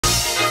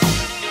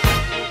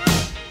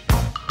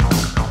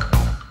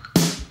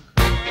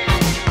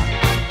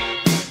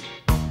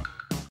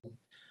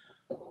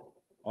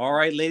All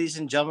right, ladies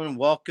and gentlemen,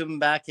 welcome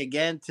back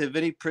again to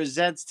Vinny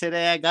Presents.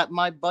 Today, I got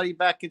my buddy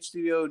back in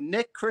studio,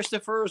 Nick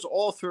Christopher's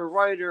author,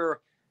 writer,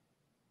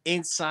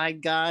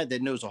 inside guy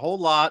that knows a whole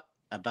lot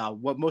about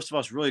what most of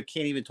us really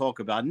can't even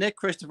talk about. Nick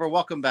Christopher,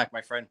 welcome back,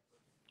 my friend.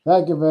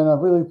 Thank you, Vin. I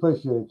really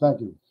appreciate it.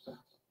 Thank you.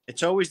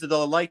 It's always the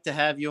delight to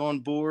have you on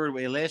board.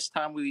 Last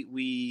time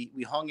we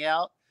hung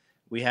out,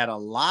 we had a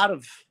lot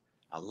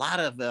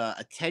of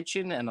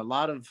attention and a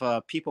lot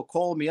of people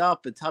calling me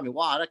up and telling me,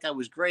 "Wow, that guy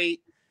was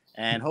great."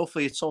 And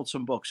hopefully it sold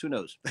some books. Who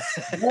knows?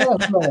 Yeah,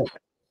 no.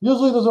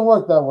 Usually it doesn't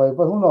work that way,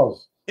 but who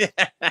knows?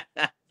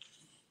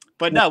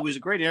 But no, it was a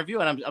great interview,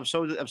 and I'm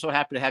so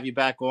happy to have you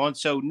back on.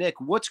 So, Nick,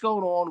 what's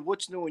going on?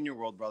 What's new in your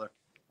world, brother?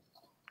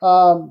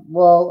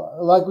 Well,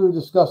 like we were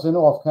discussing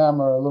off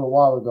camera a little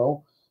while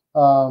ago,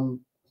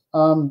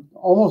 I'm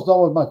almost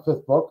done with my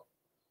fifth book.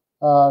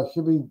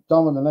 Should be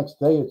done in the next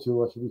day or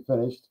two. I should be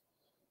finished.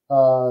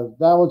 That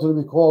one's going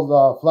to be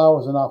called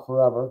Flowers Are Not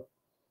Forever.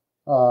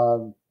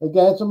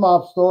 Again, it's a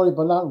mob story,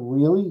 but not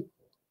really.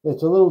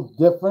 It's a little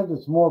different.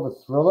 It's more of a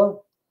thriller.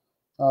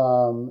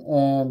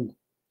 And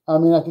I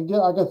mean, I can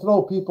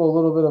throw people a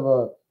little bit of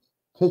a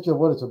pitch of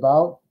what it's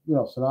about,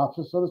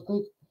 synopsis, so to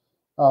speak.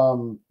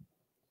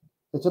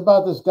 It's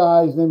about this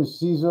guy. His name is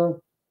Caesar.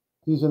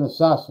 He's an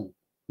assassin.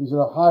 He's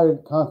a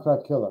hired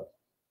contract killer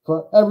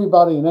for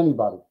everybody and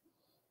anybody.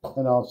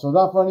 So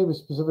not for any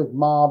specific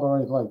mob or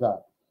anything like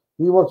that.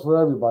 He works for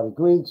everybody: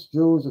 Greeks,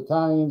 Jews,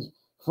 Italians,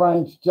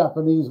 French,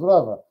 Japanese,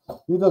 whatever.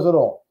 He does it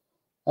all.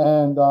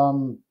 And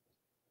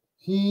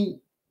he's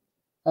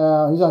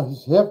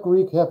half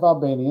Greek, half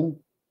Albanian.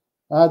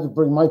 I had to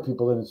bring my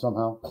people in it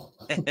somehow.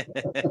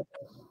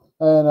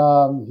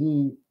 And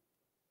he,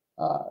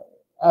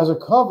 as a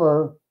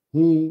cover,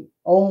 he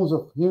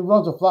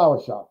runs a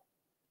flower shop.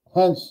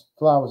 Hence,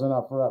 Flowers Are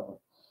Not Forever.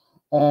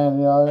 And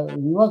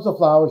he runs a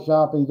flower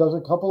shop, and he does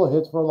a couple of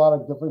hits for a lot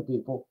of different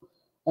people.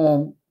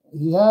 And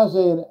he has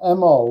an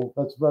MO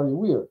that's very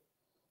weird.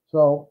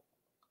 So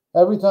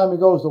every time he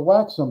goes to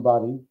whack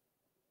somebody,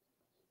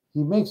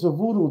 he makes a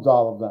voodoo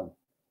doll of them.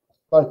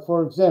 Like,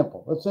 for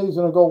example, let's say he's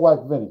going to go whack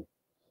Vinny.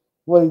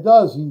 What he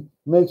does, he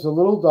makes a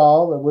little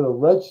doll with a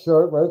red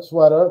shirt, red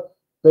sweater,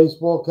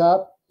 baseball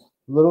cap,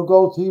 little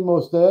goatee,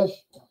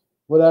 mustache,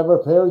 whatever,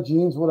 pair of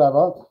jeans,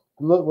 whatever.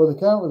 Look with the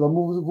camera, the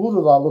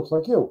voodoo doll looks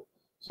like you.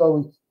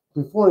 So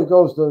before he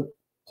goes to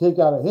take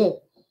out a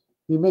hit,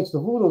 he makes the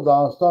voodoo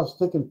doll and starts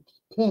sticking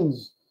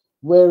pins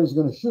where he's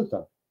going to shoot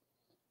them.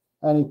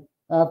 And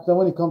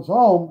when he comes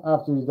home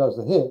after he does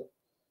the hit,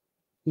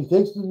 he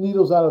takes the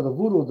needles out of the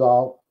voodoo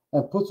doll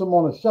and puts them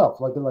on a shelf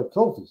like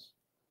trophies.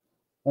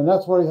 And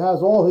that's where he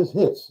has all his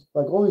hits,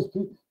 like all these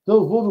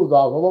voodoo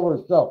dolls all over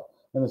his shelf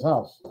in his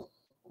house.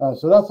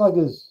 So that's like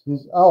his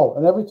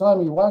and every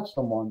time he whacks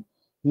someone,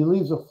 he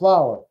leaves a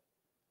flower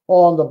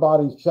on the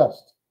body's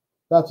chest.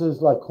 That's his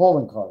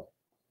calling card.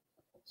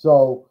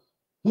 So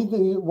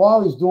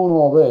while he's doing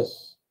all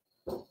this,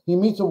 he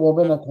meets a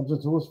woman that comes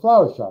into his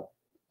flower shop,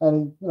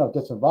 and he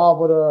gets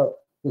involved with her.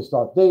 They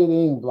start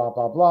dating, blah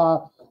blah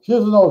blah. She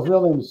doesn't know his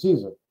real name is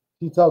Caesar.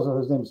 He tells her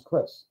his name is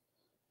Chris.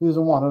 He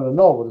doesn't want her to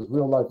know what his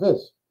real life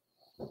is.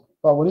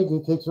 But when he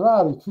takes her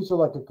out, he treats her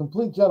like a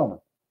complete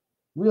gentleman.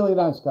 Really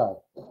nice guy.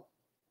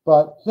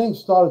 But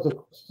things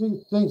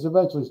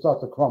eventually start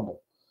to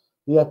crumble.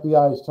 The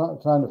FBI is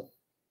trying to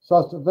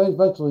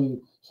eventually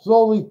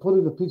slowly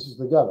putting the pieces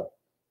together,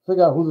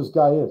 figure out who this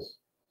guy is.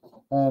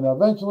 And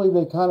eventually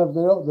they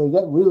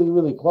get really,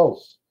 really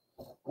close.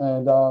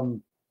 And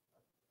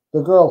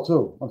the girl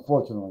too,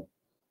 unfortunately.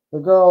 The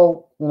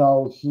girl,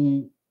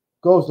 she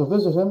goes to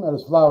visit him at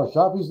his flower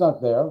shop. He's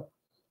not there,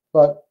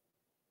 but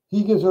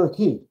he gives her a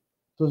key.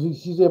 So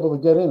she's able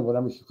to get in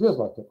whenever she feels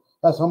like it.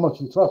 That's how much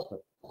he trusts her.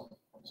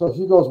 So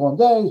she goes one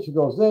day, she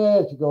goes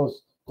there, she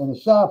goes in the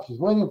shop, she's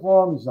waiting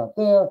for him, he's not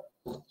there.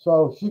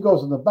 So she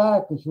goes in the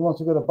back and she wants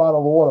to get a bottle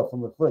of water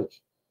from the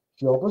fridge.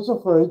 She opens the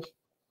fridge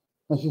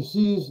and she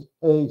sees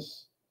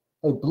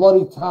a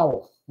bloody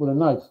towel with a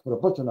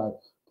butcher knife.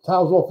 The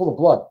towel's all full of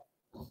blood.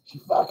 She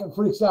fucking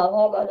freaks out.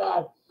 Oh my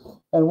God.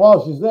 And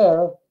while she's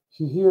there,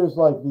 she hears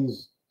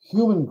these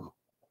human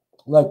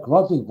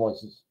grunting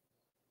voices.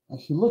 And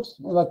she looks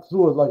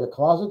through a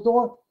closet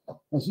door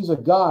and sees a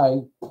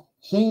guy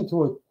chained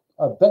to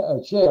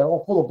a chair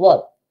all full of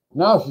blood.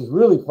 Now she's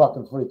really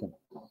fucking freaking.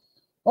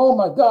 Oh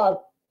my God.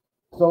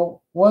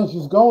 So when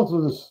she's going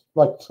through this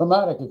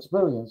traumatic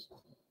experience,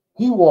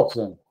 he walks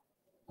in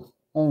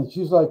and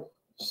she's like,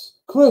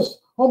 Chris,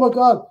 oh my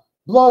God,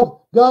 blood,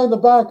 guy in the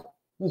back.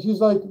 And she's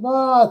like,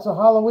 nah, it's a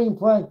Halloween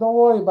prank. Don't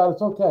worry about it.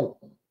 It's okay.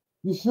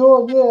 You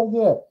sure?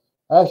 Yeah.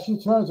 As she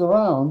turns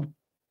around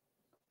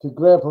to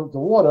grab the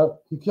water,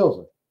 he kills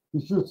her.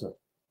 He shoots her.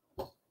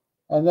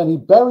 And then he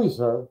buries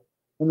her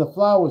in the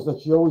flowers that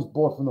she always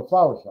bought from the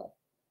flower shop.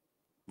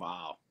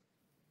 Wow.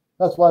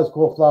 That's why it's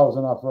called Flowers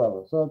Are Not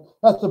Forever. So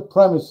that's the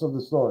premise of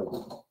the story.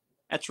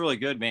 That's really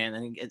good, man.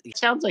 And it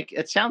sounds like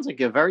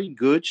a very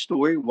good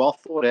story, well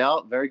thought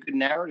out, very good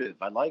narrative.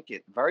 I like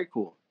it. Very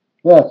cool.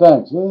 Yeah,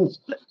 thanks. It's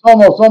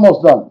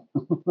almost done.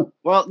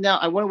 Well, now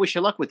I want to wish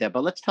you luck with that,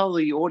 but let's tell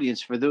the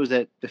audience, for those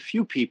that the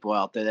few people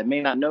out there that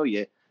may not know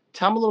you,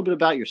 tell them a little bit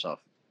about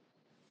yourself.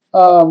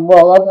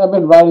 Well, I've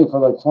been writing for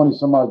like 20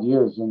 some odd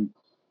years, and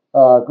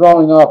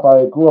growing up,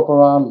 I grew up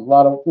around a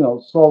lot of,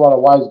 saw a lot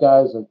of wise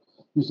guys that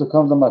used to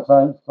come to my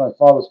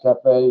father's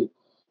cafe.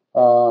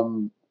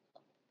 Um,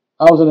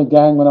 I was in a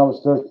gang when I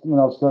was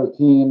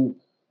 13.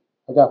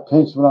 I got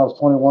pinched when I was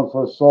 21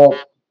 for assault.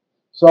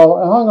 So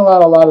I hung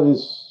around a lot of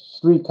these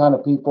street kind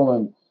of people,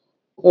 and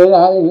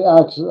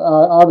actually,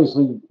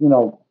 obviously,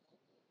 how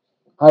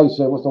you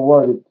say, what's the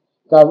word? It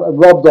got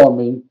rubbed on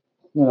me,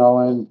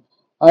 and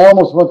I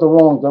almost went the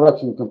wrong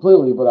direction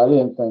completely, but I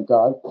didn't, thank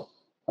God.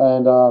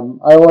 And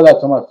I owe that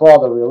to my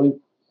father, really.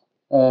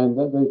 And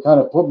they kind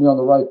of put me on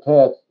the right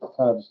path,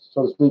 kind of,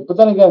 so to speak. But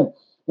then again,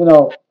 you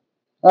know,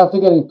 after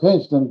getting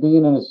pinched and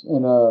being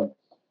in a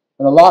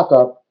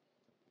lockup,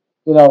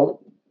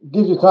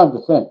 gives you time to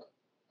think.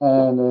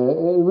 And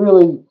it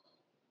really,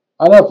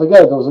 I never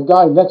forget it. There was a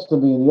guy next to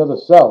me in the other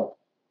cell,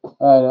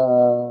 and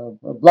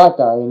a black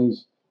guy, and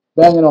he's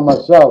banging on my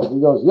cell. He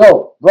goes,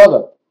 "Yo,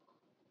 brother."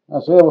 I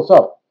say, "Hey, what's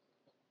up?"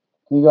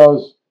 He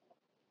goes,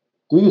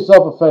 "Do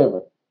yourself a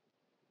favor.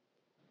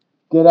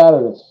 Get out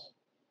of this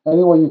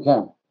any way you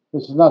can.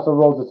 This is not the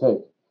road to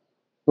take.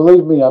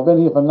 Believe me, I've been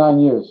here for 9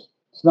 years.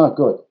 It's not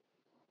good."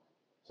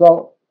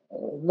 So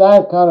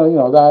that kind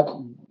of, that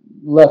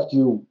left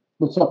you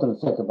with something to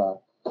think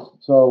about.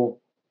 So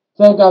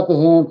thank God to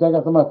him, thank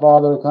God to my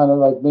father. It kind of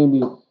like made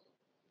me,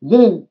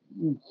 didn't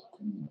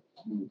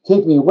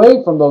take me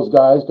away from those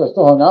guys, because I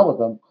still hung out with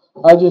them.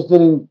 I just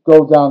didn't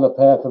go down the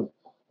path of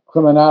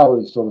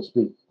criminality, so to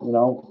speak.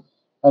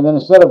 And then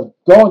instead of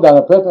going down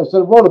the path, I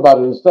said wrote about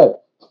it instead.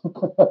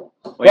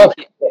 Well,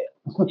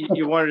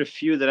 you're one of the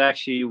few that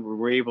actually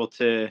were able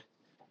to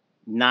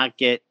not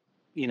get,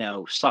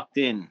 sucked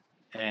in,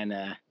 and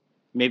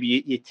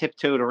maybe you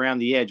tiptoed around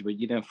the edge, but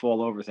you didn't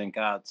fall over, thank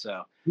God.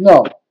 So,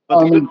 No, but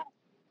I mean,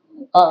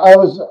 I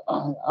was,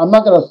 I'm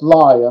not going to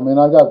lie. I mean,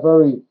 I got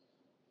very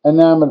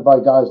enamored by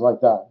guys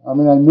like that. I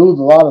mean, I knew a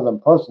lot of them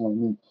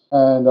personally.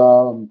 And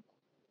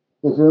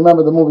if you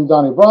remember the movie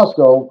Donnie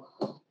Brasco,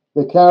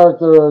 the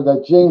character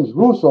that James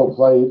Russo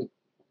played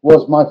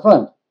was my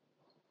friend.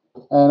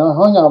 And I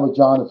hung out with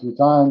John a few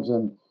times,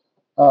 and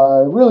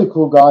really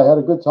cool guy. Had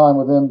a good time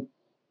with him.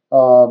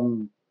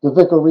 The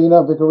Vic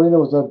Arena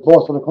was the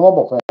boss of the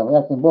Colombo family,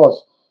 acting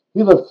boss.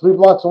 He lived 3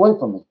 blocks away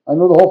from me. I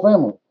knew the whole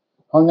family.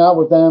 Hung out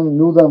with them,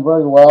 knew them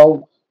very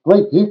well.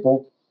 Great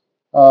people.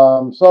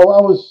 So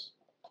I was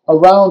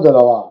around it a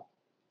lot.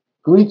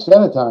 Greeks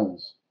and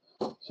Italians.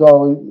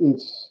 So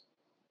it's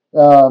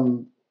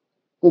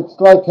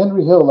like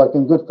Henry Hill, like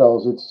in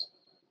Goodfellas. It's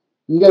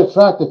you get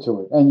attracted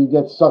to it and you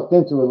get sucked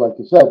into it, like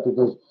you said,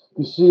 because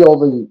you see all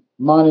the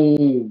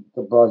money,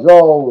 the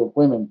brajol,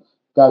 women,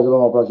 guys who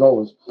don't know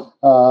brajol is.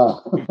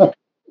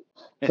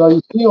 So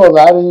you see all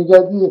that, and you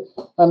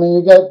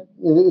get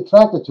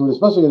attracted to it,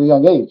 especially at a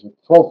young age,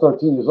 12,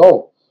 13 years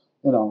old.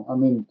 I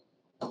mean,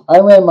 I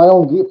ran my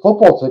own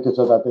football tickets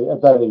at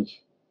that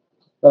age.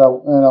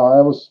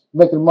 I was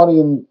making money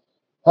and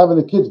having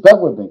the kids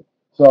bet with me.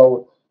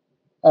 So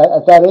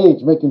at that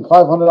age, making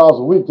 $500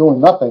 a week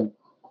doing nothing,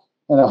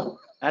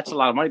 that's a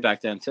lot of money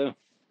back then too.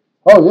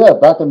 Oh yeah,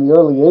 back in the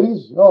early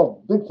 '80s.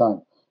 Oh, big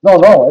time. No,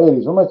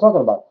 '80s. What am I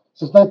talking about?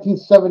 Since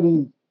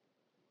 1970.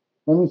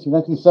 Let me see,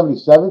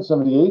 1977,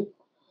 78.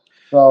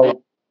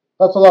 So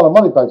that's a lot of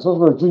money back. So if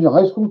you're a junior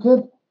high school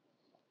kid,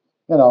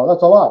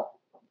 that's a lot.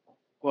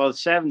 Well, the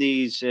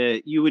 '70s,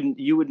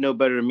 you would know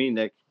better than me,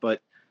 Nick.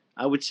 But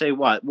I would say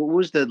what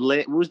was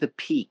the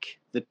peak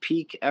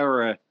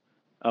era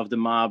of the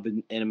mob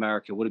in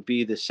America? Would it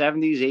be the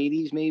 '70s,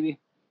 '80s, maybe?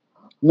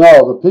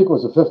 No, the peak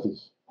was the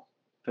 '50s.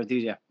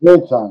 '50s, yeah.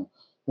 Big time.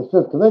 The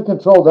 '50s. They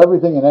controlled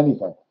everything and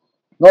anything.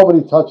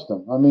 Nobody touched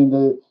them. I mean,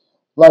 in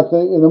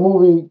the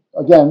movie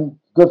again,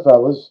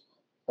 Goodfellas,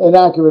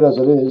 inaccurate as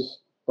it is,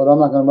 but I'm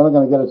not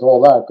gonna get into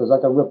all that because I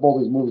can rip all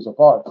these movies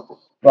apart.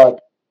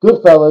 But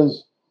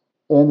Goodfellas,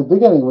 in the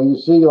beginning, when you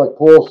see like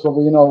Paul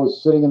Sorvino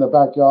is sitting in the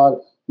backyard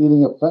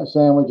eating a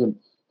sandwich, and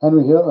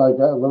Henry Hill, like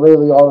Ray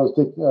Liotta's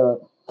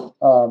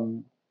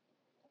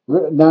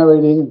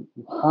narrating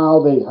how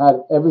they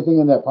had everything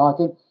in their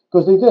pocket,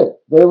 because they did.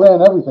 They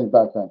ran everything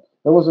back then.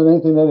 There wasn't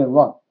anything they didn't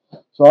run.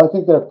 So I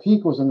think their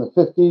peak was in the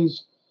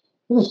 '50s,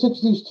 in the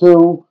 '60s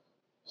too,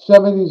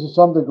 '70s to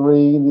some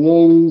degree, in the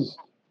 '80s,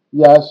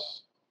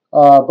 yes,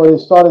 but it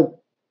started,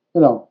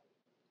 the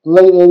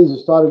late '80s.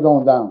 It started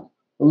going down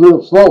a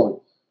little slowly.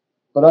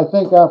 But I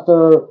think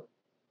after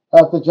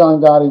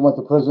John Gotti went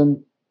to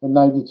prison in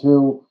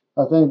 '92,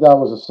 I think that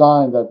was a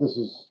sign that this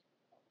is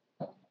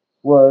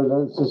where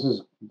this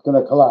is going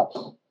to collapse.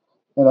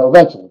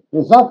 Eventually.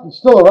 It's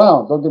still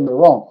around. Don't get me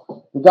wrong.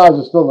 The guys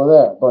are still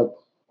there, but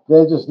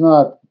they're just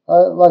not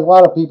like a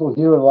lot of people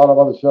here and a lot of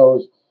other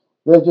shows.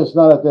 They're just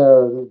not at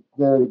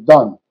they're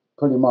done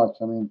pretty much.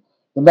 I mean,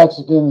 the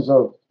Mexicans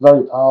are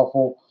very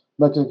powerful.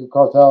 Mexican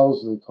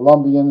cartels, the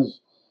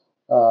Colombians,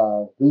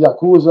 the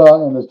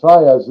Yakuza, and the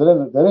Triads. They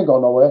didn't go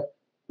nowhere.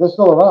 They're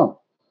still around.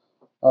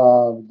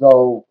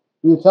 Though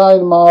the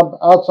Italian mob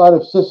outside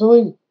of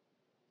Sicily,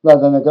 like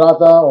the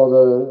Negrata or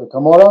the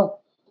Camorra,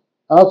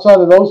 outside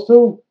of those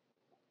two,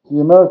 the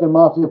American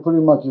Mafia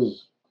pretty much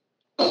is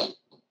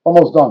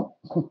almost done.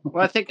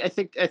 Well, I think,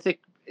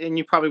 and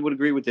you probably would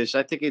agree with this.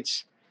 I think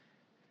it's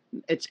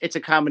a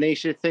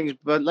combination of things,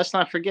 but let's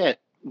not forget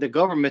the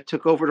government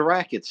took over the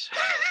rackets.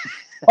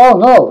 Oh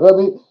no! I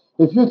mean,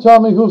 if you tell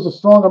me who's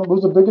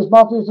the biggest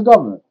mafia, it's the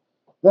government.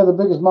 They're the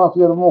biggest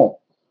mafia of them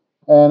all.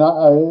 And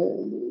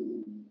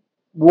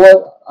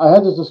I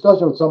had this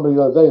discussion with somebody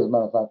the other day, as a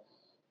matter of fact.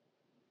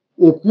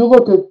 If you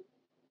look at,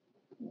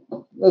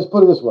 let's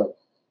put it this way,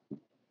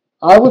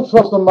 I would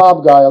trust a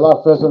mob guy a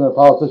lot faster than a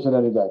politician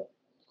any day.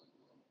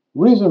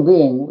 Reason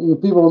being,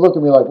 people would look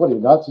at me like, what are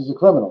you, nuts? He's a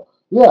criminal.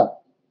 Yeah,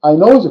 I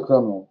know he's a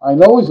criminal. I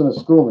know he's going to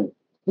screw me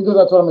because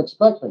that's what I'm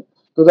expecting,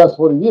 because that's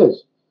what he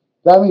is.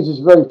 That means he's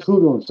very true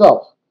to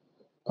himself.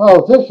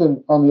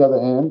 Politician, on the other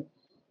hand,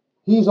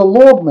 he's a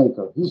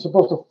lawmaker. He's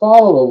supposed to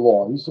follow the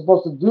law. He's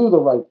supposed to do the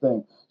right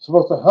thing. He's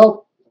supposed to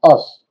help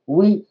us.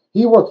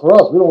 He worked for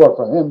us. We don't work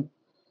for him.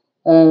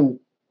 And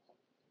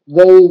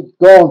they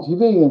go on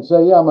TV and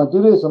say, yeah, I'm going to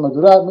do this, I'm going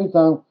to do that.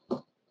 Meantime,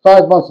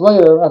 5 months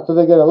later, after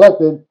they get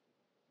elected,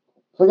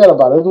 forget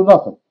about it. They do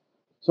nothing.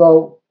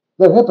 So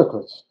they're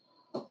hypocrites.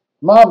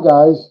 Mob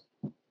guys,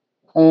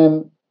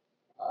 and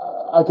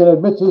I can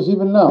admit to this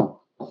even now.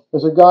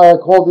 There's a guy I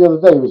called the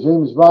other day. His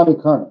name is Ronnie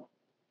Kerner.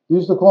 He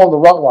used to call him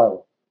the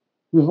Rottweiler.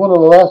 He was one of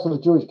the last of the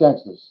Jewish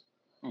gangsters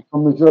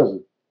from New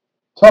Jersey.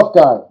 Tough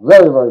guy.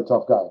 Very, very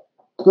tough guy.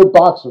 Good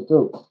boxer,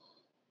 too.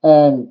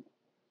 And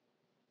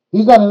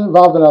he's not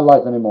involved in that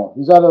life anymore.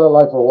 He's out of that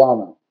life for a while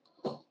now.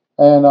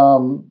 And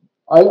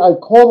I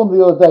called him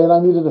the other day, and I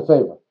needed a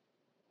favor.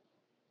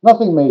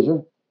 Nothing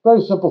major.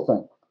 Very simple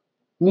thing.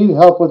 Need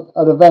help with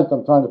an event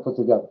I'm trying to put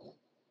together.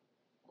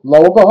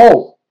 Lo and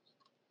behold,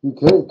 he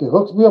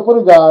hooks me up with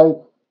a guy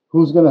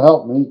who's going to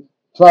help me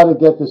try to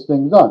get this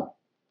thing done.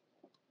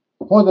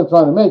 The point I'm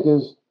trying to make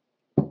is,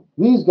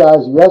 these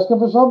guys, you ask them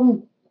for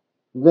something,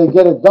 they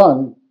get it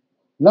done,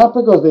 not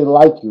because they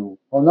like you,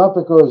 or not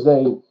because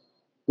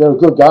they're a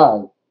good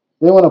guy.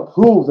 They want to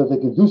prove that they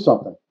can do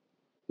something.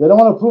 They don't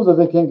want to prove that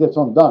they can't get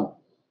something done,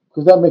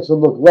 because that makes them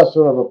look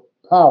lesser of a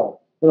power.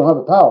 They don't have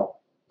the power.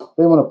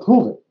 They want to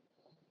prove it.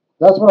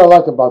 That's what I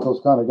like about those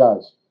kind of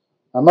guys.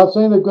 I'm not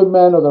saying they're good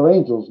men or they're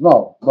angels,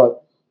 no,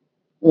 but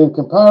in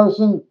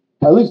comparison,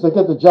 at least they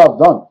get the job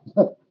done.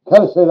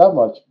 Gotta say that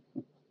much.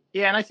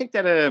 Yeah, and I think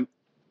that and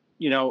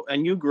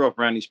you grew up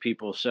around these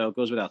people, so it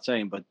goes without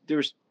saying. But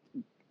there's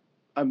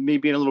me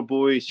being a little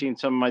boy, seeing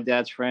some of my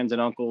dad's friends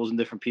and uncles and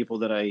different people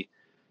there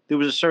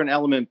was a certain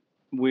element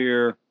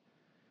where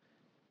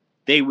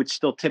they would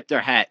still tip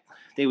their hat.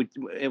 They would,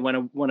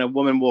 when a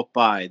woman walked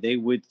by, they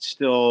would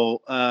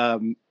still,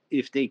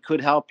 if they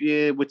could help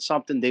you with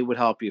something, they would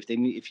help you.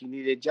 If you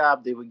needed a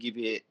job, they would give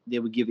you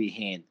a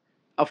hand.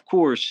 Of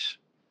course,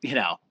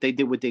 they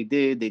did what they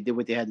did. They did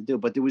what they had to do.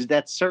 But there was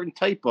that certain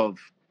type of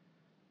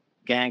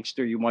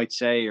gangster, you might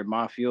say, or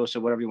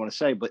mafioso, whatever you want to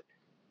say. But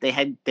they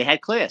had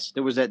class.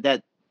 There was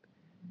that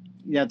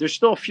there's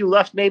still a few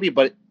left, maybe,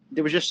 but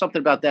there was just something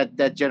about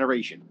that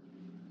generation.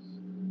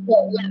 Yeah,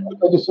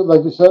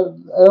 like you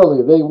said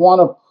earlier, they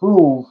want to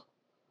prove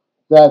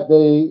that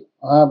they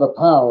have a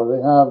power.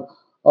 They have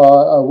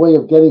a way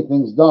of getting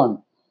things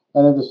done,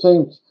 and at the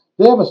same,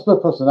 they have a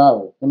split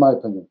personality, in my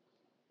opinion.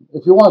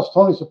 If you watch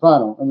Tony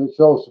Soprano, and it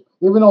shows,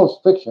 even though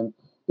it's fiction,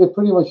 it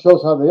pretty much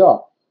shows how they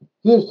are.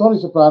 Here's Tony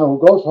Soprano,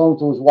 who goes home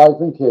to his wife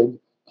and kids,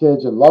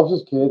 and loves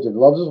his kids, and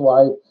loves his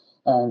wife,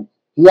 and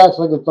he acts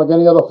like it's like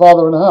any other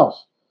father in the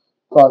house.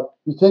 But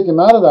you take him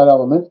out of that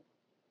element,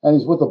 and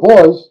he's with the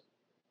boys,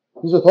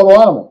 he's a total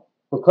animal.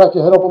 He'll crack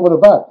your head open with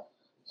a bat.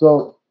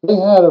 So they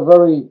had a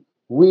very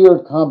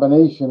weird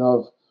combination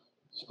of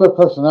split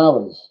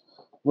personalities,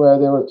 where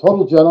they were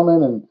total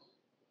gentlemen and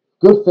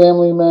good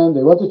family men.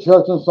 They went to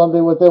church on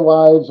Sunday with their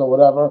wives or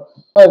whatever.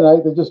 At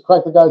night, they just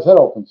cracked the guy's head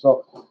open.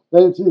 So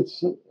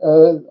it's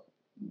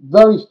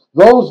very,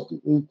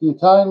 the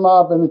Italian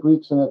mob and the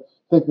Greeks, and I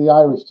think the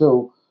Irish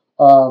too,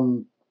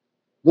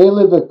 they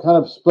lived a kind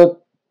of split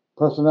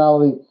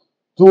personality,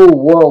 dual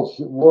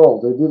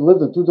world. They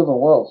lived in two different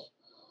worlds,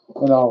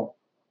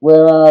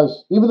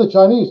 whereas even the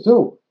Chinese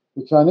too,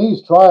 the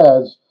Chinese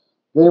triads,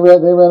 they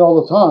ran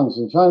all the tongues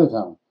in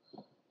Chinatown.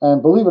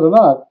 And believe it or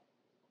not,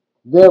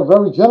 they're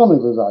very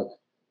gentlemanly like.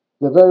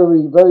 They're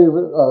very, very,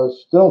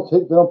 they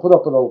don't put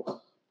up with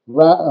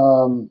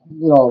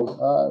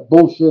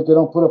bullshit. They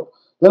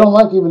don't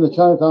like even the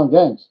Chinatown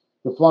gangs,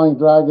 the Flying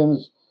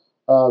Dragons,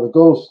 the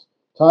Ghost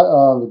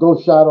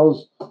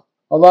Shadows.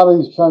 A lot of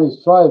these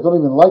Chinese triads don't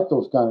even like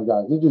those kind of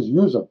guys. They just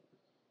use them.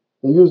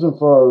 They use them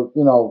for,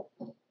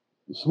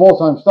 small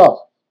time stuff.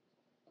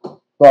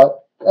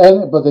 But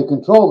they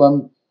control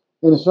them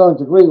in a certain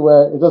degree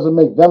where it doesn't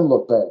make them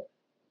look bad.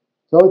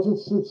 So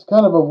it's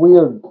kind of a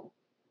weird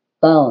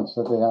balance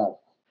that they have.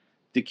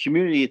 The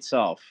community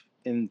itself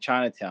in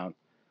Chinatown,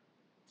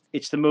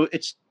 it's the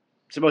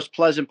most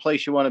pleasant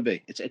place you want to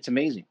be. It's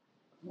amazing.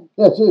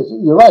 Yeah,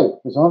 you're right.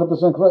 It's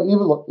 100% correct.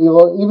 Even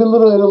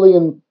Little Italy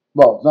in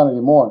Well, it's not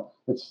anymore.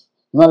 It's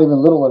not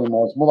even little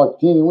anymore. It's more like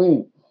teeny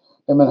weeny.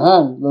 In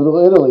Manhattan,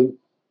 Little Italy,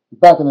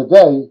 back in the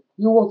day,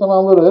 you walked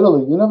around Little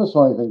Italy, you never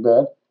saw anything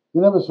bad.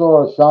 You never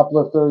saw a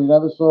shoplifter. You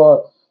never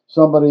saw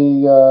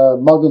somebody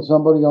mugging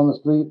somebody on the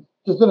street.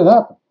 It just didn't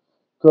happen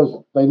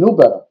because they knew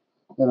better,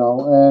 you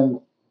know. And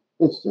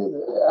it's,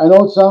 I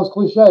know it sounds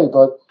cliche,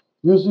 but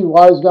usually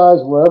wise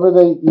guys, wherever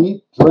they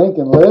eat, drink,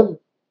 and live,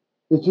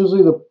 it's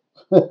usually the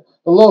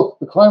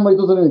the crime rate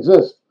doesn't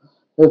exist.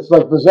 It's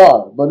like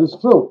bizarre, but it's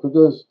true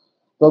because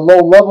the low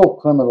level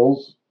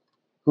criminals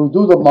who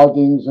do the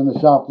muggings and the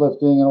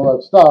shoplifting and all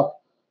that stuff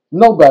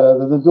know better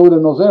than to do it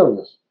in those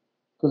areas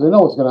because they know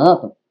what's going to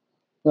happen.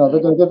 You know,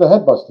 they're going to get their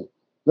head busted.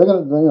 They're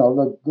going to, you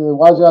know, the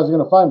wise guys are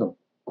going to find them.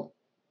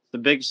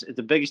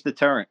 The biggest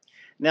deterrent.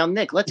 Now,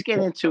 Nick, let's get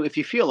into, if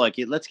you feel like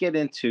it, let's get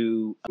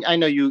into. I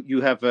know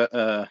you have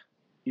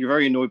you're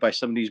very annoyed by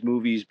some of these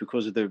movies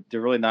because of they're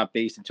really not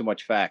based in too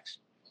much facts.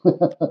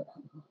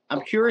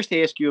 I'm curious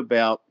to ask you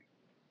about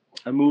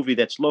a movie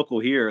that's local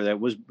here that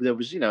was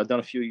done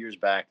a few years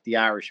back, The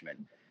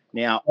Irishman.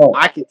 Now,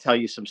 I could tell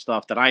you some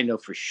stuff that I know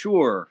for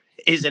sure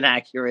isn't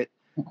accurate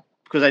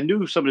because I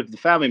knew some of the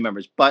family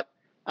members, but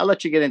I'll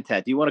let you get into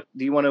that. Do you want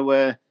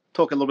to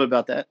talk a little bit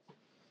about that?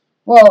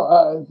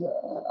 Well,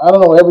 I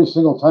don't know every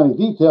single tiny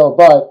detail,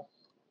 but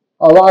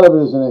a lot of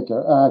it is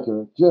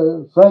inaccurate.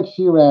 Frank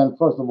Sheeran,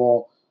 first of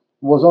all,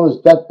 was on his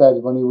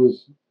deathbed when he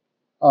was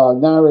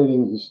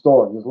narrating his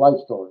story, his life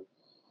story,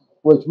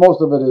 which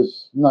most of it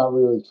is not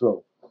really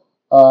true.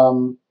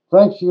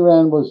 Frank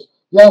Sheeran was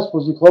he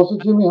close to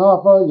Jimmy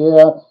Hoffa?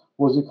 Yeah.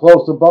 Was he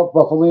close to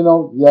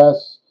Buffalino?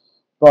 Yes.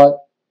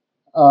 But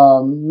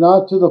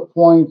not to the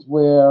point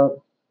where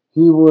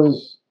he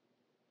was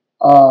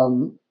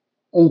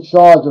in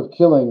charge of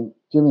killing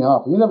Jimmy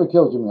Hoffa. He never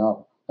killed Jimmy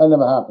Hoffa. That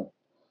never happened.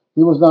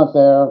 He was not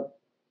there.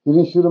 He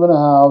didn't shoot him in a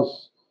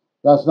house.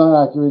 That's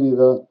not accurate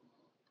either.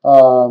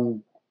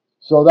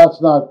 So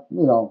that's not,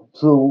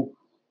 true.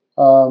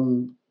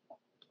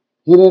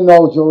 He didn't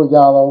know Joey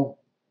Gallo.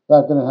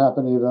 That didn't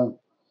happen either.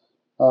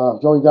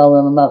 Joey Gallo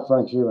never met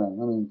Frank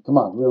Sheeran. I mean, come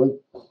on, really?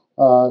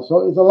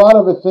 So it's a lot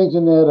of the things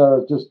in there that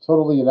are just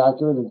totally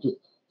inaccurate and just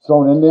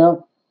thrown in there.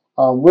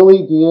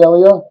 Willie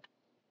D'Elia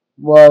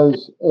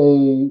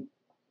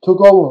took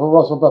over for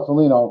Russell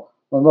Buffalino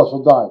when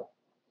Russell died.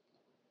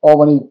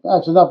 Or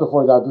not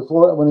before he died,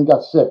 when he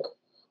got sick.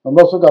 When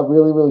Russell got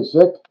really, really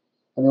sick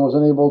and he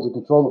wasn't able to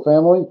control the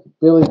family,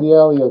 Billy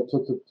D'Elia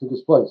took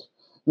his place.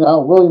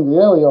 Now, William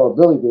D'Elia or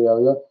Billy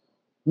D'Elia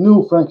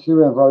knew Frank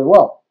Sheeran very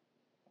well.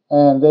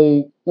 And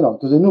they,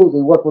 because they knew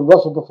they worked with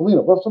Russell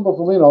Buffalino. Russell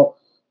Buffalino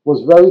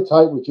was very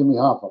tight with Jimmy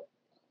Hoffa.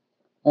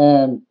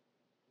 And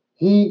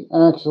he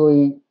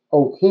actually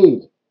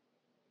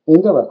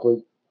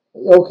indirectly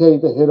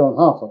okayed the hit on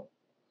Hoffa.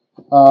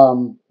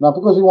 Not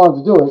because he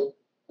wanted to do it,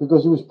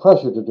 because he was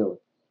pressured to do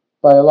it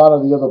by a lot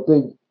of the other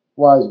big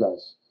wise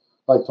guys,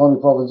 like Tony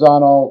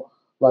Provenzano,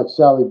 like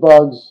Sally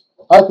Bugs.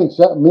 I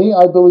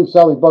believe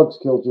Sally Bugs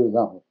killed Jimmy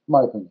Hoffa, in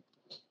my opinion.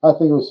 I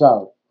think it was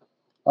Sally.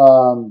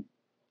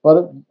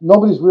 But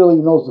nobody's really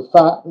knows the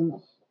fact.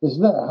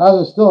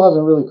 Still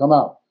hasn't really come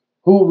out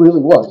who it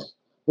really was.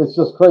 It's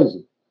just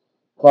crazy.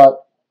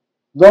 But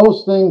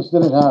those things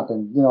didn't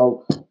happen.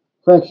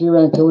 Frank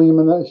Sheeran killing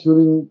him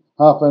shooting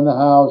Hoffa in the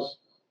house,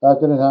 that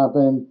didn't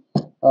happen.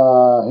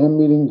 Him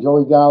meeting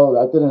Joey Gallo,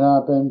 that didn't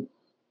happen.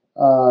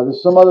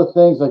 There's some other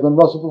things, like when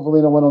Russell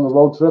Buffalino went on the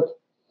road trip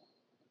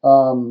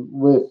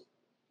with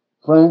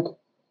Frank.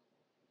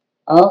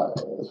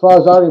 As far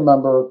as I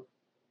remember,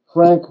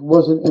 Frank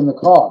wasn't in the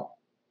car.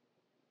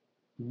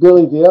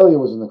 Billy D'Elia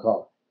was in the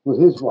car with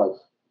his wife,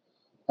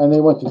 and they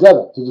went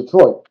together to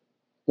Detroit.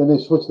 Then they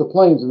switched the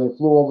planes and they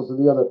flew over to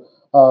the other.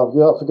 I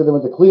forget, they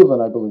went to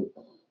Cleveland, I believe,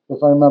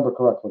 if I remember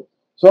correctly.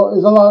 So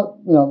there's a lot.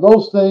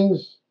 Those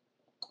things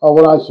are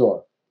what I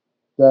saw.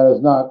 That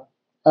is not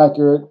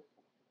accurate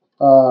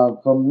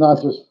from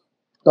not just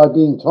by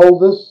being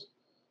told this,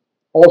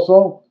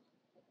 also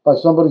by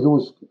somebody who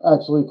was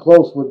actually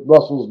close with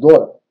Russell's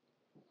daughter.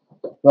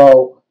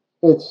 So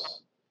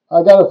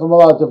I got it from a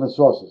lot of different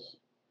sources.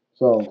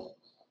 So,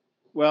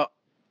 well,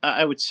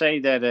 I would say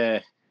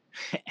that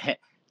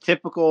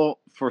typical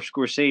for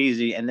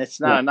Scorsese, and it's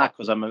not a knock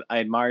because I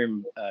admire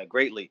him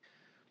greatly,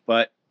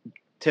 but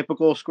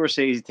typical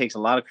Scorsese takes a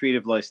lot of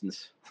creative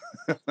license.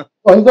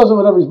 Well, he does it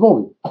with every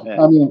movie.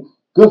 Yeah. I mean,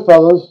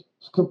 Goodfellas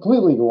is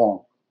completely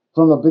wrong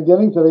from the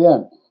beginning to the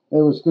end.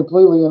 It was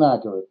completely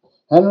inaccurate.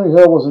 Henry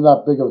Hill wasn't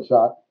that big of a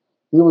shot.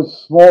 He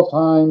was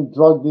small-time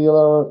drug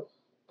dealer,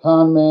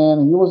 con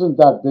man. He wasn't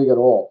that big at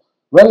all.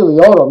 Ray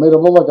Liotta made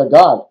him look like a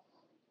god.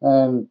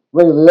 And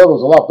Ray Liotta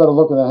was a lot better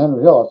looking than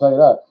Henry Hill, I'll tell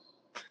you that.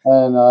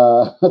 And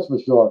that's for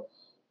sure.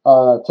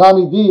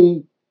 Tommy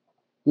D,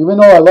 even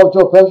though I love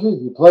Joe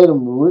Pesci, he played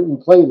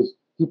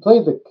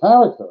the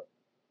character,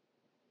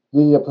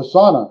 the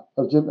persona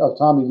of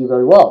Tommy D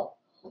very well.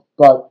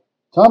 But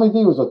Tommy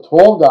D was a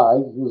tall guy.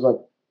 He was like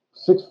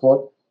 6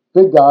 foot,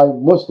 big guy,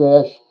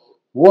 mustache,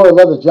 wore a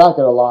leather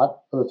jacket a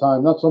lot for the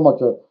time, not so much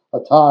a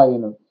tie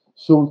and a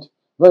suit,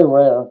 very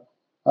rare.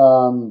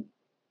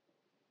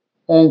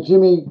 And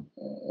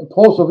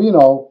Paul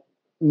Sorvino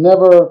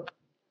never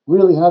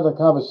really had a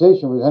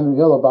conversation with Henry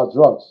Hill about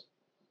drugs,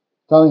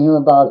 telling him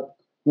about,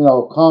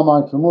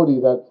 Carmine Tremouti,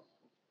 that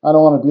I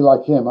don't want to be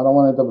like him. I don't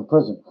want to end up in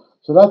prison.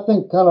 So that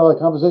thing, kind of like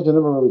conversation,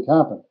 never really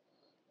happened.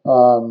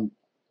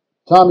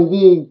 Tommy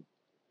D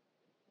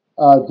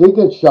did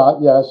get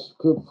shot, yes,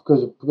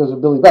 because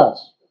of Billy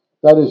Bats.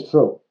 That is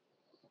true.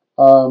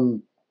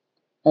 But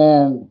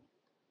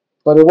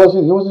he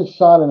wasn't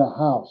shot in a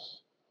house.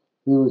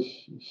 He was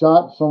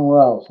shot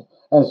somewhere else.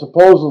 And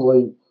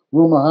supposedly,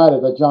 rumor had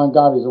it that John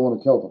Gotti is the one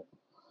who killed him.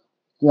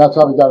 That's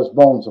how he got his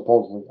bones,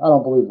 supposedly. I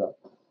don't believe that.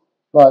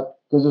 But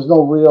because there's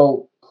no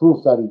real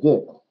proof that he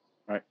did.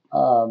 Right.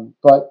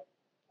 But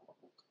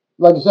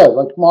like I said,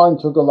 like Martin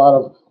took a lot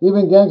of,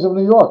 even Gangs of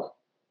New York,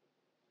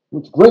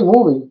 which is a great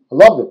movie. I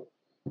loved it.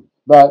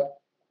 But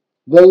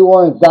they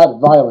weren't that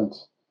violent.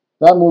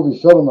 That movie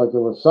showed them like they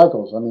were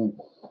psychos. I mean,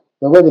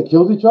 the way they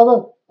killed each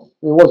other,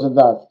 it wasn't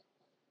that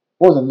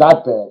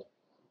bad.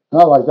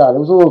 Not like that. It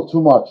was a little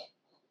too much.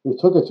 They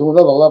took it to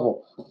another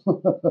level.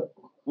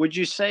 Would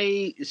you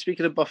say,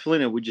 speaking of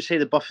Buffalino, would you say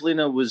that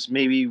Buffalino was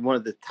maybe one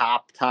of the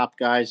top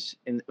guys?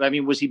 I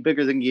mean, was he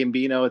bigger than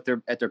Gambino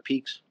at their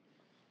peaks?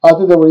 I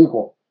think they were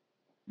equal.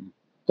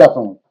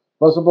 Definitely.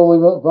 Russell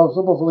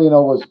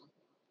Buffalino was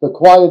the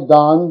quiet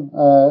Don,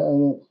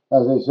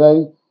 as they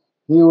say.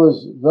 He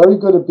was very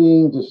good at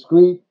being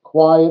discreet,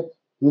 quiet.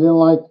 He didn't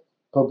like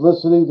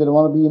publicity. Didn't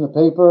want to be in the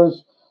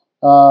papers.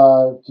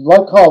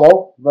 Like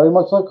Carlo, very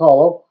much like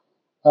Carlo.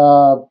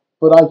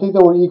 But I think they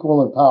were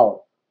equal in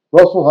power.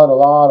 Russell had a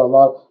lot.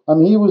 I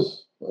mean, he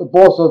was a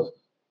boss of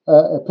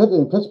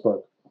in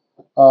Pittsburgh,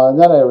 in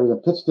that area,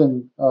 the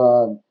Pittston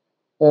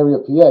area,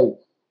 PA,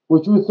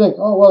 which you would think,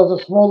 oh, well,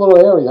 it's a small little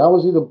area. How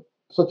was he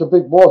such a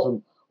big boss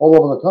all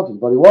over the country?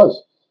 But he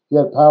was. He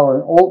had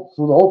power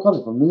through the whole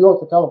country, from New York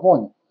to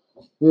California.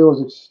 He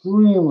was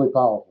extremely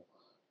powerful.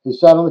 He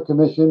sat on the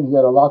commission. He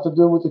had a lot to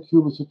do with the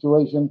Cuban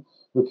situation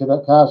with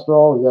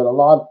Castro. He had a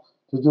lot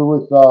to do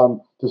with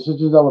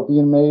decisions that were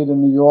being made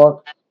in New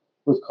York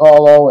with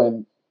Carlo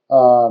and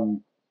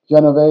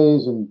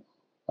Genovese and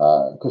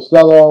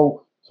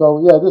Costello. So,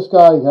 yeah, this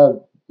guy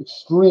had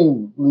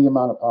extremely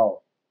amount of power.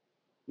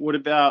 What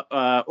about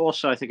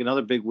also? I think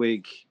another big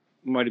wig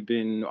might have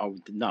been,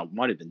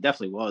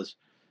 definitely was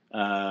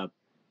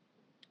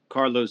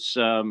Carlos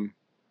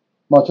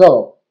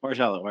Marcello,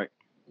 right?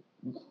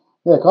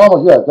 Yeah,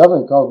 Carlos. Yeah,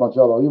 definitely Carlos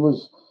Marcello.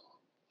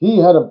 He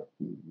had a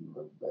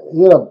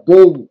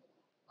big,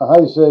 how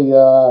do you say,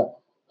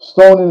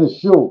 stone in his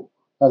shoe,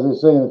 as they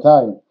say in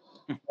Italian.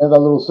 They have that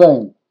little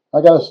saying,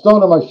 I got a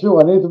stone in my shoe,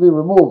 I need to be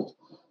removed,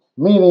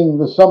 meaning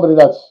there's somebody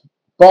that's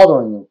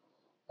bothering you.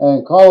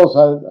 And Carlos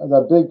had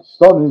that big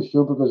stone in his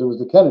shoe because it was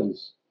the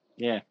Kennedys.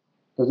 Yeah.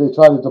 Because they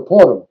tried to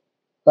deport him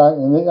back,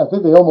 and I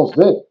think they almost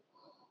did.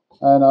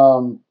 And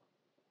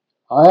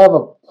I have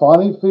a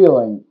funny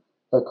feeling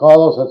that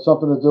Carlos had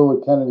something to do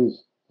with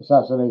Kennedy's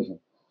assassination.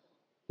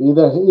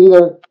 Either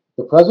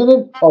the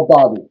president or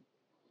Bobby,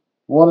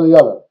 one or the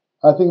other.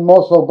 I think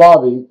more so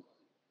Bobby,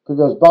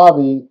 because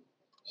Bobby,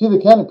 see, the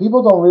Kennedy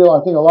people don't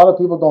realize. I think a lot of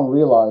people don't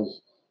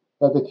realize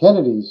that the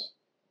Kennedys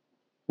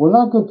were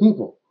not good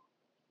people.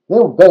 They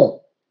were bad.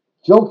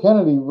 Joe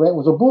Kennedy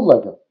was a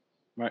bootlegger.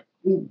 Right.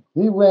 He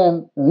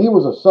ran, and he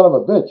was a son of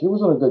a bitch. He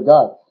wasn't a good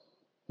guy.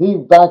 He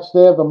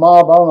backstabbed the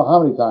mob, I don't know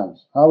how many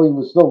times. How he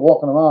was still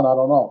walking around, I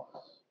don't know.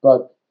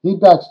 But he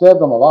backstabbed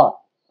them a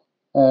lot.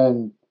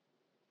 And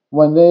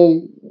when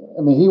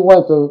he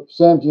went to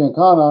Sam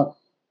Giancana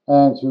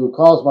and to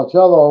Carlos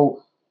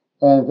Marcello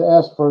and to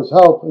ask for his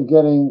help in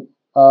getting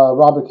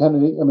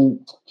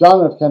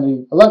John F.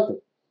 Kennedy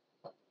elected.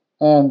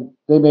 And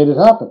they made it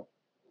happen.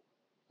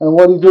 And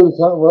what did he do?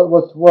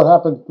 What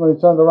happened when he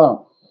turned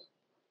around?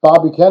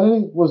 Bobby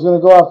Kennedy was going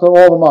to go after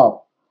all the mob.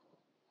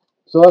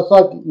 So that's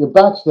like you're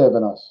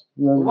backstabbing us.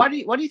 Why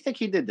do you think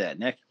he did that,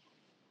 Nick?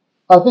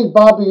 I think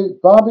Bobby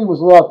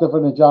was a lot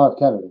different than John F.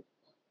 Kennedy.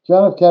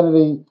 John F.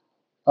 Kennedy,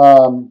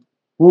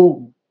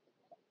 who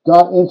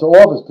got into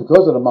office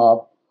because of the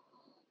mob,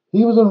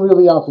 he wasn't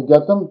really out to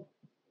get them.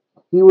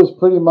 He was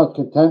pretty much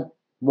content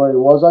where he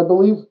was, I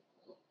believe.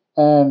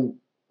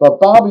 But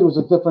Bobby was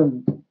a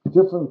different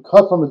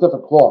cut from a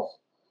different cloth.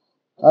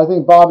 I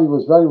think Bobby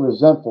was very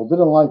resentful,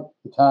 didn't like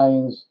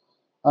Italians.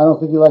 I don't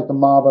think he liked the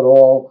mob at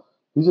all.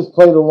 He just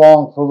played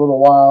along for a little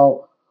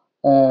while,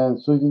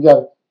 and so he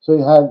had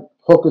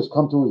hookers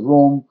come to his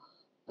room.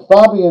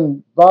 Bobby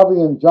and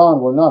John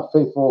were not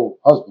faithful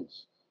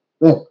husbands.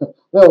 They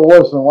were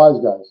worse than wise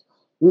guys.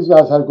 These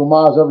guys had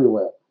gumas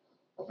everywhere.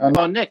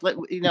 Well, Nick,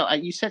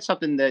 you said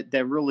something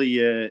that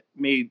really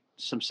made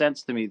some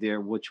sense to me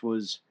there, which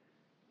was,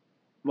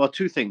 well,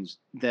 two things.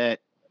 That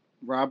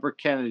Robert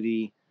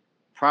Kennedy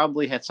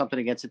probably had something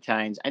against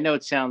Italians. I know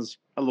it sounds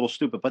a little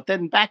stupid, but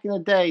then back in the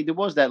day, there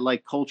was that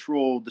like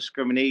cultural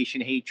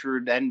discrimination,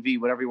 hatred, envy,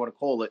 whatever you want to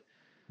call it.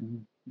 Mm-hmm.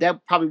 That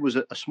probably was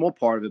a small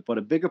part of it, but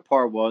a bigger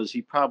part was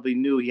he probably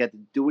knew he had to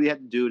do what he had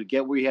to do to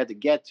get where he had to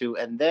get to,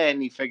 and then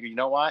he figured, you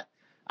know what?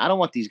 I don't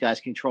want these guys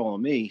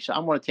controlling me, so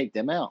I'm going to take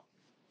them out.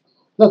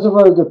 That's a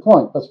very good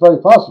point. That's very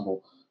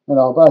possible.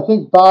 But I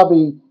think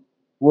Bobby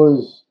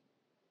was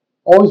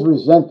always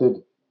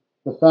resented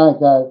the fact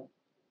that,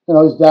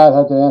 his dad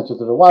had to answer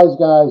to the wise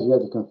guys, he had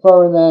to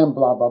confer in them,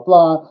 blah, blah,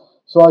 blah.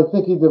 So I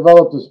think he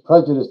developed this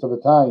prejudice of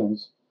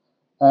Italians,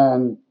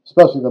 and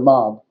especially the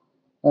mob,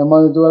 and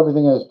wanted to do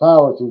everything in his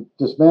power to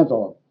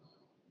dismantle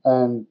them.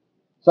 And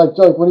it's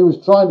like when he was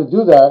trying to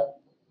do that,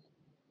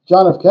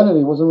 John F.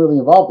 Kennedy wasn't really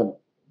involved in it.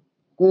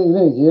 He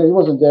didn't hear. He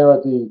wasn't there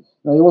at the.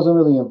 He wasn't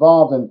really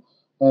involved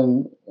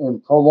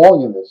in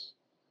prolonging this.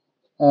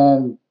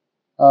 And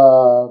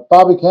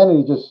Bobby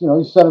Kennedy just, he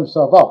set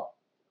himself up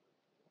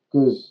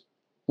because,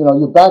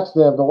 you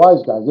backstab the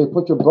wise guys. They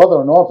put your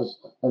brother in office,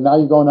 and now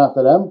you're going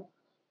after them.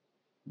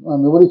 I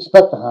mean, what do you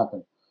expect to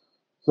happen?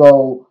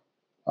 So,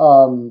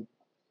 and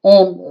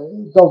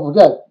don't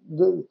forget,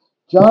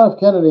 John F.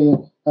 Kennedy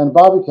and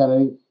Bobby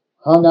Kennedy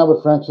hung out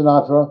with Frank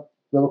Sinatra.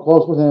 They were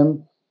close with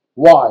him.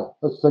 Why?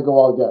 Let's take a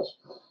wild guess.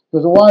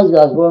 Because the wise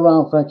guys were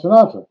around Frank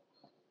Sinatra.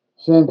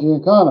 Sam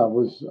Giancana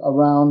was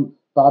around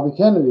Bobby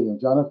Kennedy and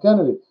John F.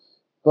 Kennedy.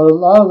 But a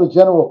lot of the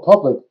general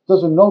public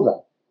doesn't know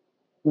that.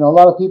 A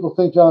lot of people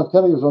think John F.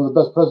 Kennedy was one of the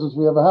best presidents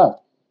we ever had.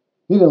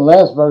 He didn't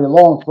last very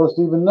long for us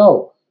to even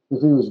know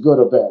if he was good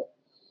or bad.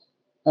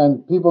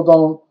 And people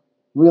don't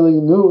really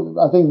knew.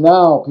 I think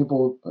now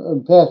people, in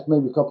the past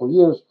maybe a couple of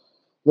years,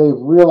 they've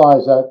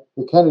realized that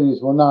the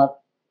Kennedys were not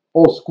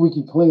all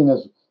squeaky clean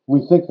as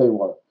we think they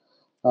were.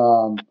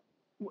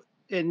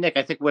 And Nick,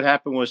 I think what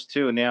happened was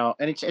too now,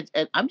 and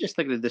I'm just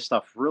thinking of this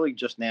stuff really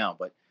just now,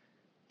 but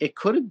it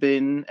could have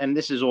been, and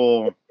this is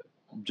all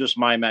just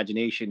my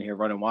imagination here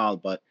running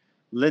wild, but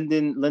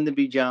Lyndon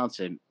B.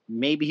 Johnson,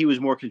 maybe he was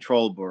more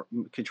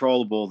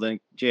controllable than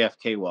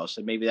JFK was,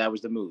 so maybe that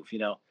was the move.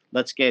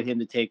 Let's get him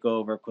to take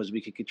over because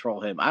we could control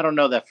him. I don't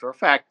know that for a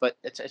fact, but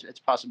it's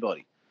a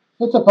possibility.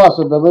 It's a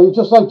possibility,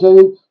 just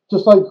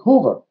like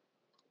Hoover,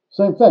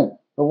 same thing.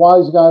 The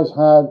wise guys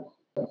had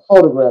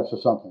photographs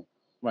or something.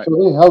 Right. So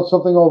they held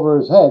something over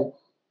his head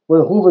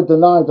where Hoover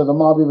denied that the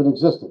mob even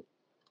existed.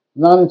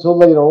 Not until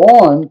later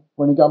on,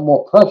 when he got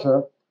more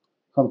pressure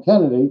from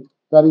Kennedy,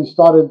 that he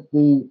started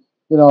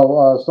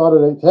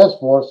started a task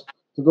force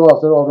to go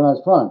after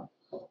organized crime.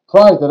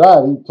 Prior to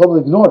that, he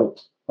totally ignored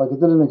it, like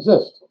it didn't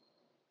exist.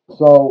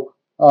 So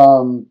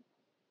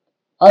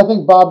I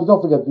think Bobby,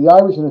 don't forget, the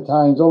Irish and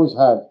Italians always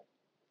had,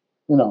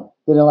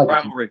 they didn't like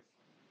rivalry.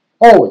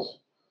 Always.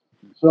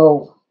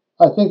 So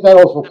I think that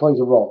also plays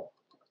a role.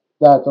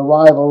 That the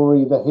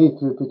rivalry, the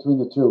hatred between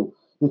the two.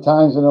 The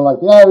Italians didn't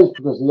like the Irish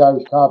because the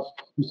Irish cops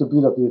used to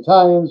beat up the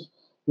Italians.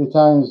 The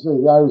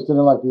Irish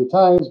didn't like the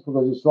Italians because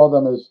they saw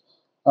them as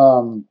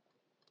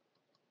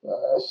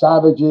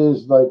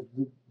savages, like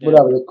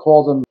whatever they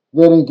called them.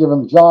 They didn't give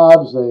them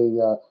jobs.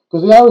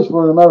 Because the Irish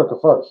were in America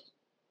first,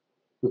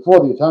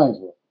 before the Italians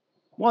were.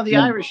 Well, the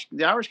Irish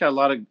got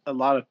a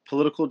lot of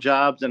political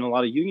jobs and a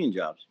lot of union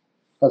jobs.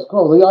 That's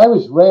cool. The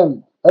Irish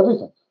ran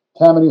everything.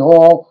 Tammany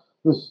Hall.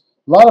 A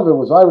lot of it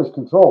was Irish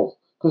controlled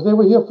because they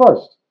were here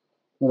first.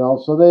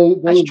 So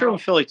they. That's true in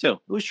Philly too.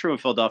 It was true in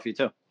Philadelphia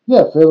too.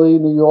 Yeah, Philly,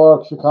 New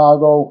York,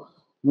 Chicago.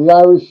 The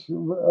Irish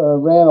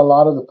ran a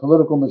lot of the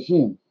political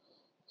machine.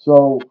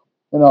 So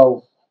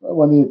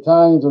when the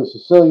Italians or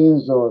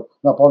Sicilians or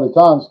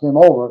Napolitans came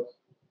over,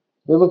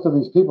 they looked at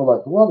these people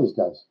like, who are these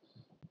guys?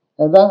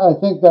 And that, I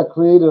think, that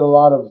created a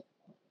lot of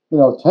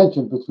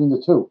tension between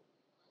the two.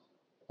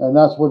 And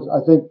that's what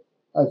I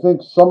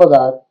think some of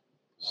that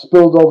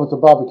spilled over to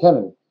Bobby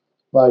Kennedy.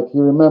 Like he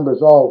remembers,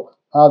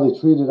 how they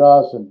treated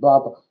us and blah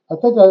blah. I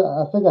think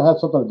I had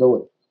something to do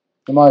with it,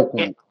 in my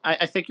opinion.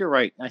 I think you're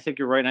right.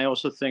 And I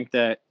also think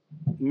that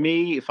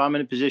if I'm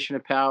in a position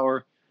of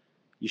power,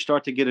 you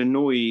start to get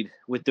annoyed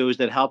with those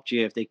that helped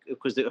you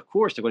because of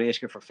course they're going to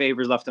ask you for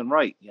favors left and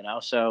right.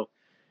 So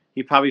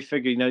he probably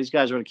figured, these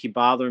guys are going to keep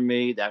bothering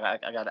me. I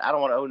don't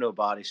want to owe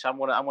nobody, so I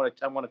want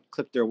to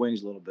clip their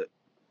wings a little bit.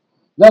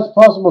 That's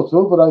possible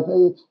too, but I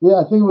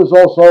think it was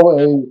also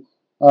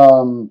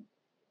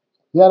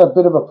he had a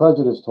bit of a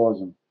prejudice towards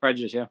him.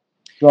 Prejudice, yeah.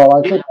 So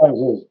I think that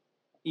was his.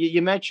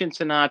 You mentioned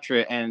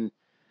Sinatra, and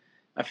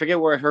I forget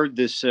where I heard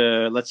this,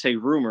 let's say,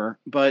 rumor,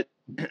 but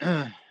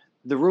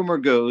the rumor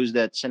goes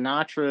that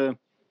Sinatra,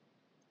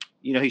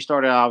 he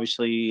started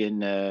obviously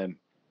in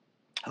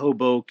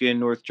Hoboken,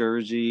 North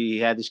Jersey. He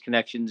had his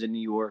connections in New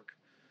York.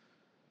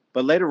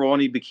 But later on,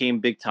 he became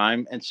big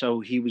time, and so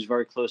he was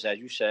very close, as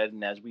you said,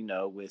 and as we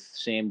know, with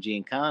Sam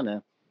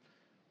Giancana.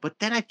 But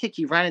then I think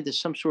he ran into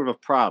some sort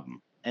of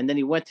problem. And then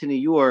he went to New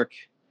York,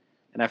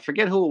 and I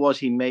forget who it was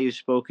he may have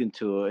spoken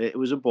to. It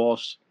was a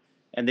boss,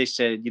 and they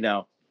said,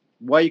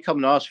 why are you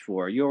coming to us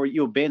for?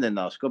 You abandoned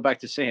us. Go back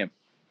to Sam.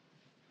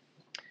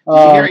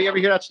 Did you ever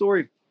hear that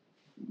story?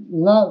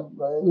 Not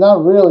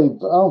really. I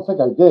don't think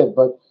I did.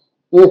 But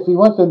if he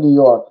went to New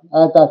York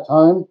at that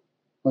time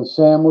when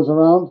Sam was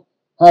around,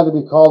 had to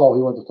be Carlo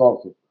he went to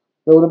talk to.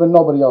 There would have been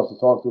nobody else to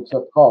talk to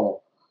except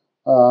Carlo.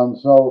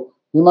 So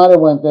he might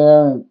have went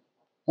there,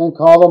 and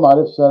Carlo might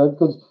have said it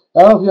because.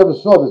 I don't know if you ever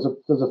saw,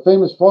 there's a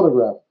famous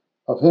photograph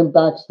of him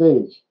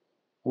backstage,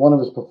 one of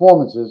his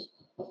performances,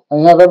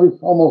 and you have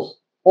almost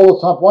all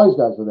the top wise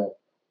guys were there.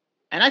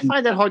 And I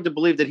find that hard to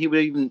believe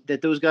that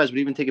that those guys would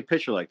even take a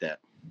picture like that.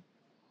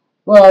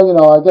 Well,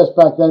 I guess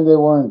back then it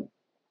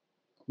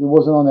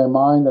wasn't on their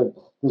mind that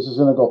this is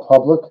going to go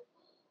public.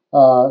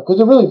 Because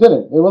it really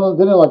didn't. It really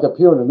didn't like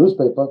appear in the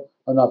newspaper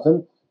or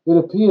nothing. It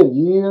appeared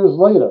years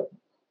later.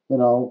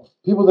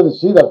 People didn't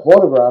see that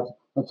photograph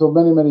until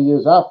many, many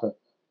years after.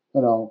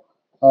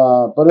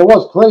 But it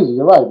was crazy.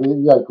 You're right.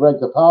 You had Greg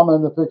DePalma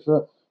in the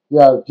picture. You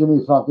had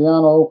Jimmy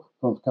Frontiano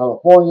from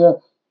California.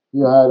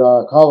 You had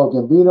Carlo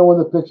Gambino in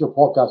the picture.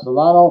 Paul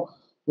Castellano.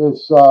 It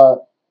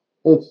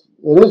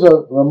is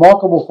a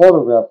remarkable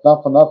photograph,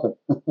 not for nothing.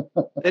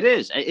 It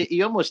is.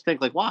 You almost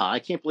think like, wow, I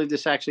can't believe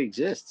this actually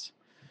exists.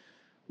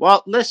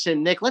 Well,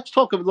 listen, Nick, let's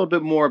talk a little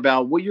bit more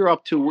about what you're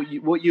up to,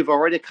 what you've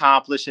already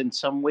accomplished, and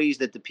some ways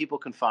that the people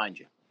can find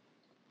you.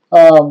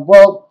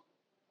 Well,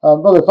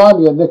 they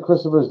find me at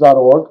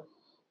nickchristofers.org.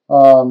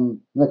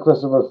 Nick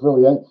Christopher is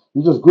really,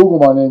 you just Google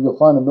my name, you'll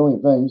find a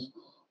million things,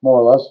 more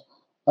or less.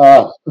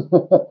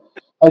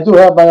 I do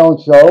have my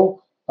own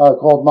show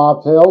called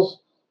Mob Tales,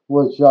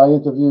 which I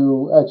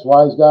interview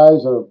ex-wise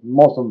guys, or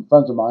most of them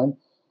friends of mine,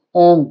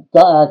 and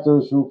the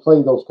actors who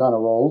play those kind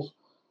of roles.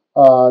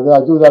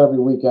 I do that every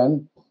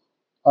weekend.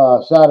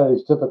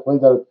 Saturdays typically,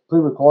 that are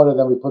pre-recorded,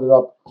 then we put it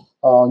up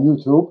on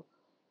YouTube.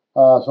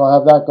 So I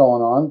have that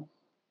going on.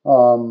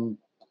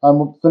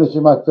 I'm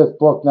finishing my 5th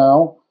book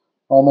now,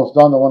 almost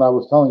done, the one I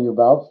was telling you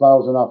about,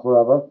 Flowers Are Not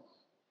Forever.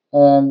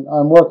 And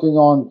I'm working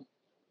on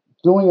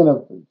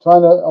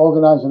trying to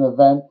organize an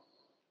event,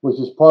 which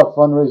is part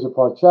fundraiser,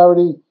 part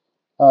charity,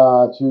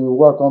 to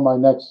work on my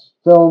next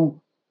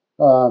film,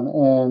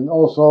 and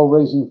also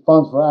raising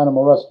funds for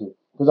animal rescue,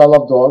 because I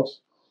love dogs.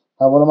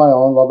 I have one of my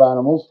own, love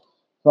animals.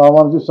 So I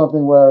want to do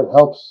something where it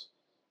helps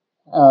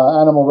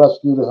animal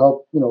rescue to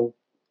help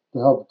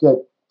get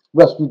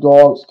rescue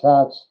dogs,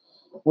 cats,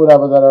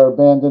 whatever, that are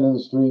abandoned in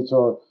the streets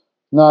or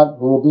not,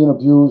 who are being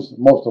abused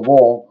most of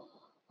all,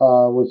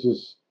 which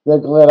is, they're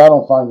glad I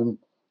don't find them,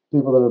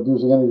 people that are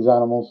abusing any of these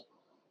animals.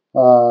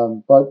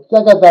 But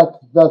I got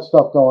that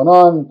stuff going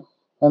on,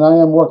 and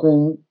I am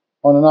working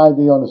on an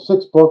idea on the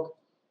 6th book,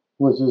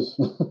 which is,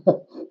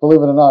 believe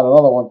it or not,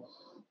 another one,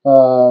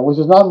 which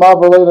is not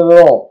mob related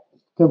at all.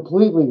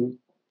 Completely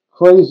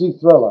crazy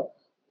thriller.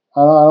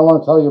 I don't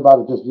want to tell you about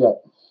it just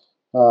yet,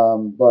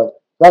 but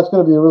that's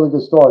going to be a really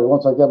good story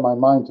once I get my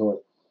mind to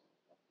it.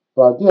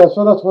 But yeah,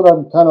 so that's what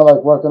I'm kind of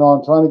like working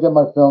on, trying to get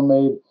my film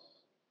made.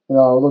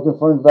 Looking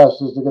for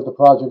investors to get the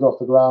project off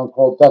the ground,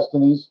 called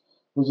Destinies,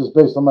 which is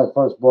based on my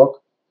 1st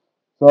book.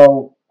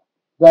 So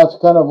that's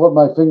kind of what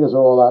my fingers are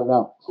all at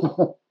now.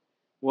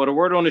 Well, the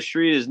word on the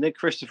street is Nick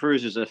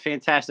Christofers is a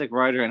fantastic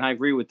writer, and I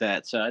agree with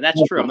that. So, and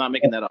that's true. I'm not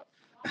making that up.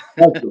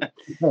 Thank you.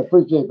 I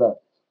appreciate that.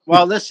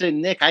 Well,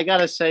 listen, Nick, I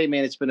gotta say,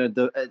 man, it's been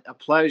a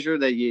pleasure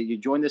that you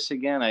joined us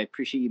again. I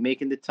appreciate you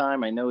making the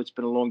time. I know it's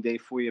been a long day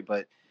for you,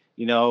 but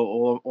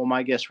all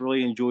my guests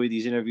really enjoy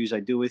these interviews I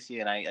do with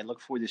you, and I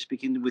look forward to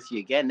speaking with you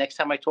again next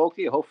time I talk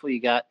to you. Hopefully,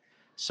 you got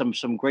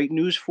some great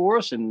news for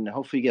us, and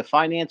hopefully, you get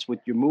finance with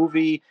your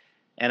movie.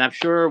 And I'm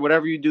sure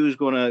whatever you do is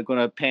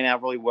gonna pan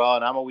out really well.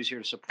 And I'm always here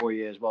to support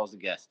you as well as the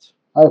guests.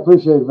 I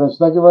appreciate it, Vince.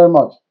 Thank you very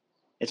much.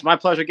 It's my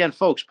pleasure again,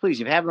 folks. Please,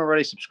 if you haven't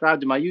already,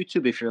 subscribe to my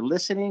YouTube. If you're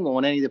listening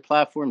on any of the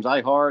platforms,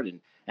 iHeart and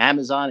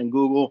Amazon and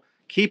Google,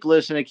 keep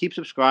listening, keep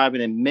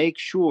subscribing, and make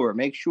sure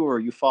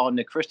you follow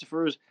Nick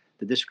Christofers.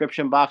 The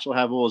description box will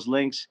have all his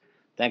links.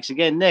 Thanks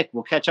again, Nick.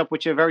 We'll catch up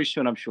with you very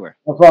soon, I'm sure.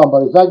 No problem,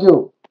 buddy. Thank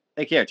you.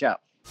 Take care. Ciao.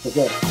 Take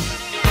care.